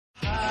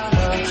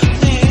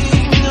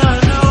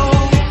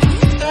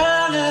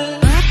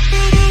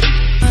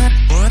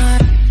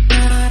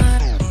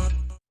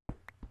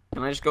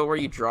just go where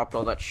you dropped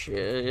all that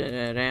shit?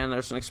 And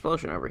there's an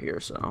explosion over here,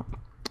 so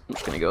I'm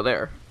just gonna go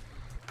there.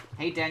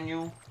 Hey,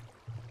 Daniel.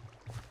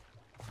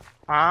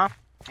 Huh?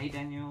 Hey,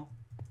 Daniel.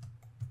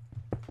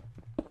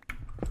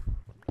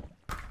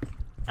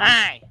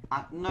 Hey!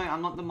 No,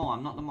 I'm not the mole.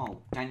 I'm not the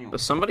mole. Daniel.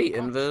 Is somebody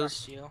Don't invis?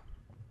 trust you.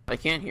 I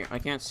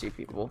can't see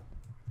people.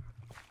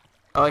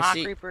 Oh, I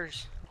see.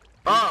 Creepers.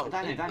 Oh,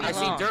 Daniel. I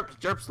see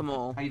Derp's the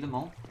mole. Are you the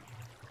mole?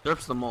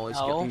 Derp's the mole. He's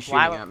No, shooting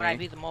why at would I me.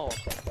 be the mole?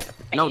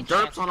 No, Any Derp's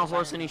chance on a because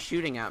horse I and he's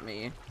shooting at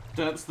me.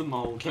 Derp's the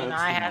mole. Can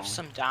I have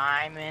some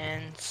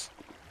diamonds?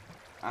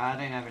 I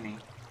don't have any.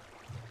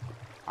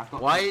 I've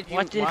got. Why did you?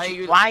 What did why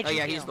you- you? why'd Oh you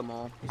yeah, kill? he's the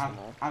mole. He's the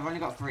mole. I've only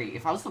got 3.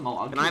 If I was the mole,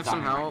 I'd Can I have some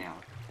diamond help? right now.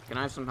 Can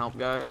I have some help,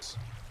 guys?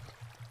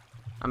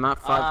 I'm at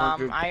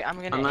 500. I'm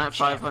gonna. I'm at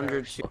enchant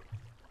 500. first.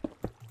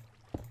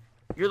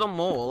 You're the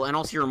mole, and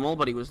also your mole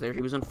buddy was there.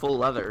 He was in full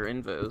leather,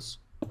 invis.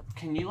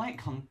 Can you like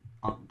come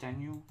up,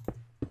 Daniel?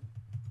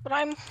 But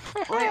I'm. Wait,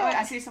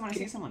 I see someone. I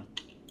see someone.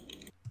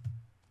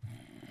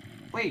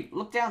 Wait,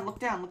 look down. Look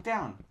down. Look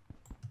down.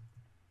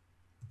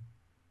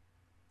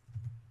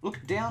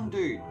 Look down,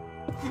 dude.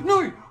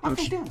 No, I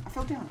fell down. I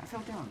fell down. I fell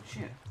down.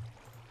 Shit.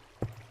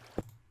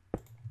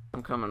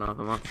 I'm coming up.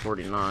 I'm at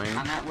 49. I'm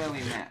at where we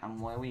met.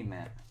 I'm where we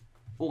met.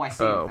 Oh, I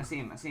see Oh. him. I see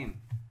him. I see him.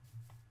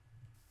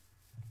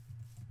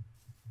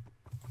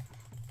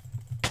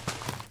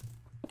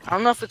 I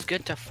don't know if it's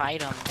good to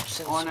fight them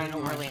since Oh, no, we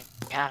don't no. really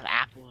have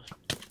apples.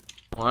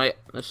 Why?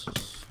 This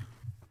is.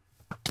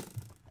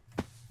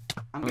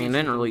 I'm I mean, getting I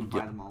didn't really by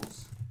do- the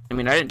moles. I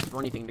mean, I didn't do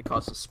anything to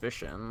cause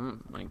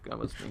suspicion. Like, that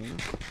was me.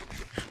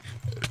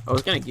 I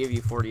was gonna give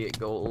you 48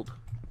 gold.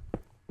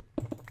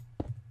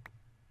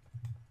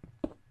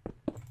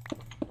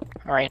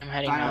 Alright, I'm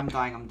heading Dino, up. I'm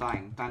dying. I'm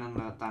dying.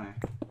 Dino.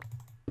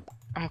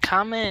 I'm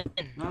coming.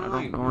 No, I no,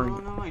 don't know no, where no,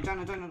 you-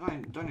 no,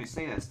 no, Dino,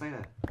 stay there, stay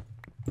there.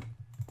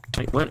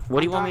 Like, what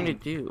do you want me to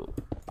dying. do?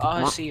 Oh,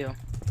 I Mo- see you.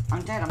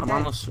 I'm dead. I'm I'm dead.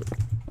 almost.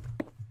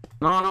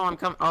 No, I'm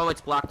coming. Oh,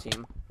 it's black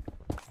team.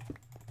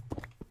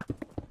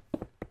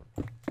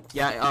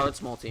 Yeah, oh, it's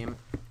small team.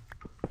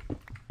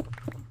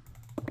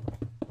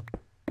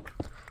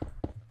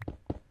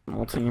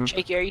 Small team.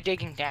 Shaky, are you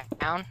digging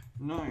down?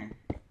 No.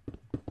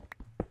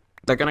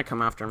 They're gonna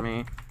come after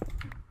me.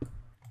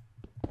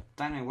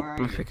 Dino, where are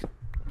I'm you? fix-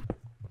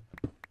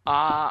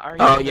 Are you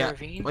Oh in the yeah.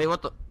 ravine? Wait,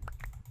 what the?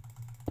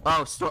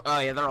 Oh, oh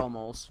yeah, they're all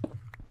moles.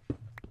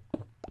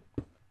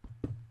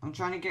 I'm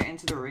trying to get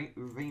into the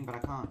ravine, but I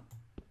can't.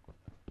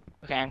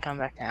 Okay, I'm coming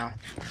back down.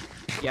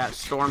 Yeah,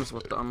 Storm's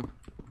with them.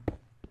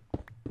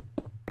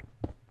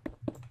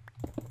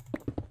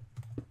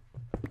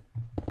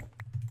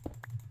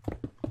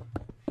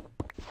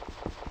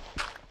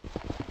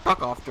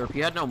 Fuck off, Derp.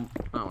 You had no.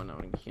 Oh no,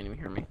 you can't even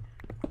hear me.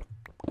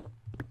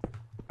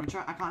 I'm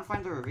trying. I can't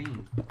find the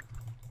ravine.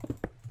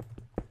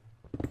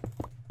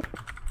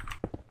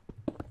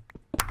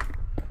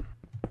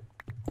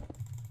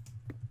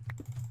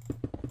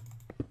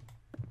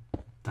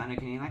 Dino,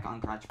 can you like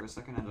uncratch for a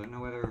second? I don't know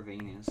where the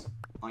ravine is.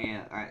 Oh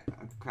yeah, alright.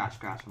 Crash.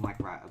 I'm like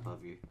right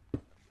above you.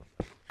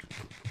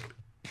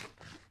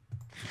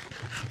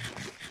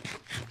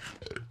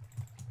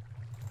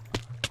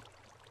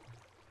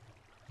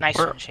 Nice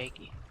Where- one,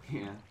 Shaky.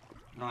 Yeah.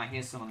 No, I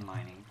hear someone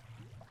mining.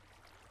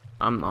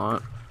 I'm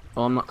not.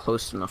 Well, I'm not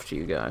close enough to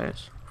you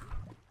guys.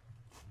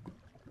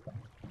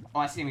 Oh,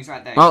 I see him. He's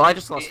right there. Oh, I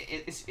just lost.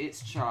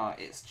 It's Char.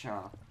 It's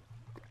Char.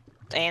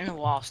 Stay in the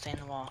wall, stay in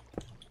the wall.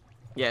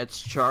 Yeah,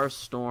 it's Char,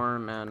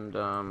 Storm, and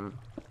the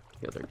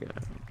other guy.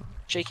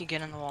 Shaky,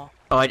 get in the wall.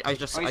 Oh, I Oh, see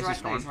he's right there.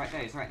 Storm. He's right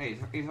there. He's right there.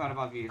 He's right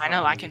above you. He's I right know,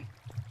 above I you. can.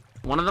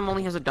 One of them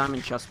only has a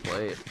diamond chest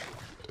plate.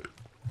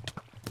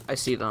 I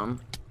see them.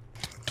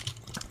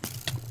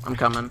 I'm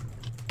coming.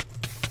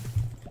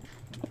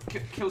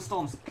 Kill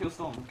Storm. Kill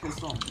Storm. Kill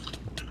Storm.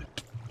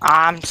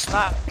 I'm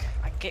stuck.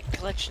 I get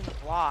glitched in the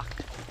block.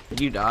 Did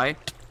you die?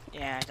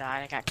 Yeah, I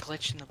died. I got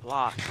glitched in the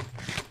block.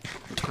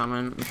 I'm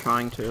coming. I'm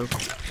trying to. Kill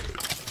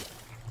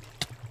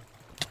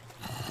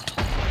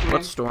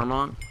What's him. Storm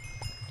on?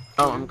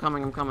 Oh, I'm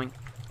coming. I'm coming.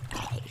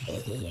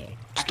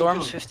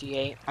 Storm's kill him.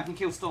 58. I can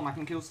kill Storm. I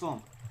can kill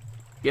Storm.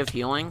 You have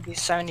healing?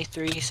 He's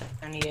 73,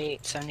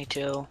 78,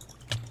 72.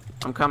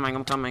 I'm coming.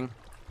 I'm coming.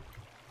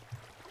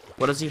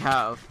 What does he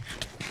have?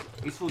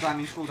 He's full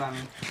diamond. He's full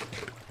diamond.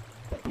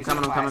 He's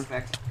coming, got I'm fire coming.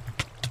 aspect.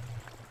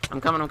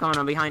 I'm coming. I'm coming.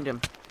 I'm behind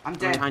him. I'm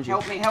dead. behind you.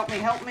 Help me. Help me.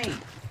 Help me.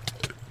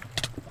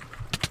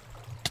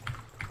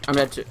 I'm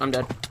dead too. I'm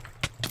dead.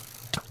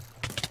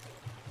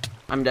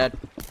 I'm dead.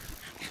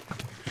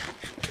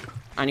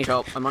 I need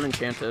help. I'm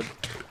unenchanted.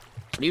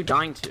 What are you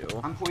dying to?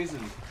 I'm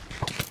poisoned.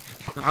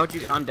 How'd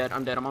you? I'm dead.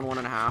 I'm dead. I'm on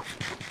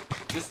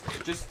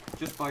 1.5.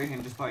 Just buy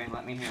him. Just buy him.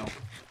 Let me heal.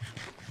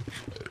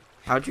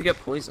 How'd you get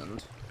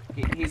poisoned?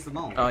 He's the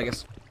mole. Oh, I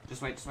guess.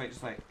 Just wait. Just wait.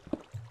 Just wait.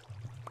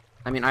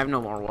 I mean, I have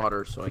no more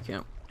water, so I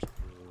can't.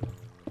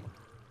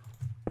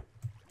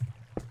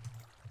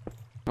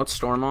 What's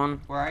Storm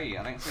on? Where are you?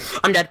 I don't see.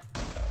 I'm dead.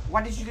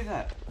 Why did you do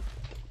that?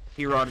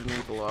 He rotted me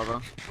into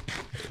lava.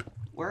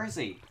 Where is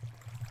he?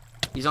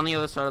 He's on the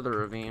other side of the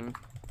ravine.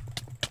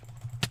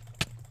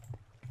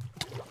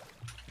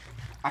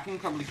 I can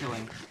probably kill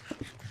him.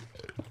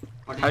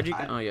 But How'd you?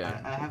 I, Oh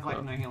yeah. I have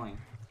like no healing.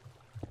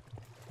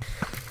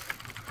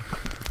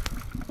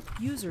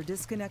 User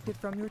disconnected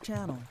from your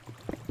channel.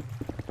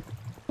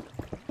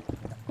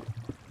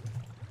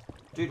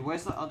 Dude,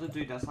 where's the other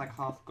dude that's like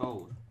half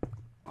gold?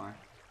 Alright.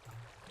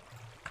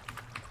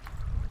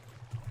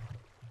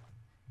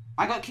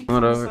 I got kicked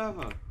from the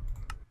server.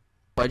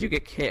 Why'd you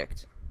get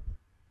kicked?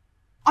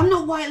 I'm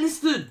not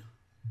whitelisted!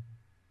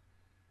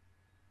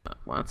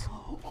 What?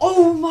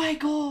 Oh my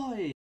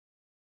god!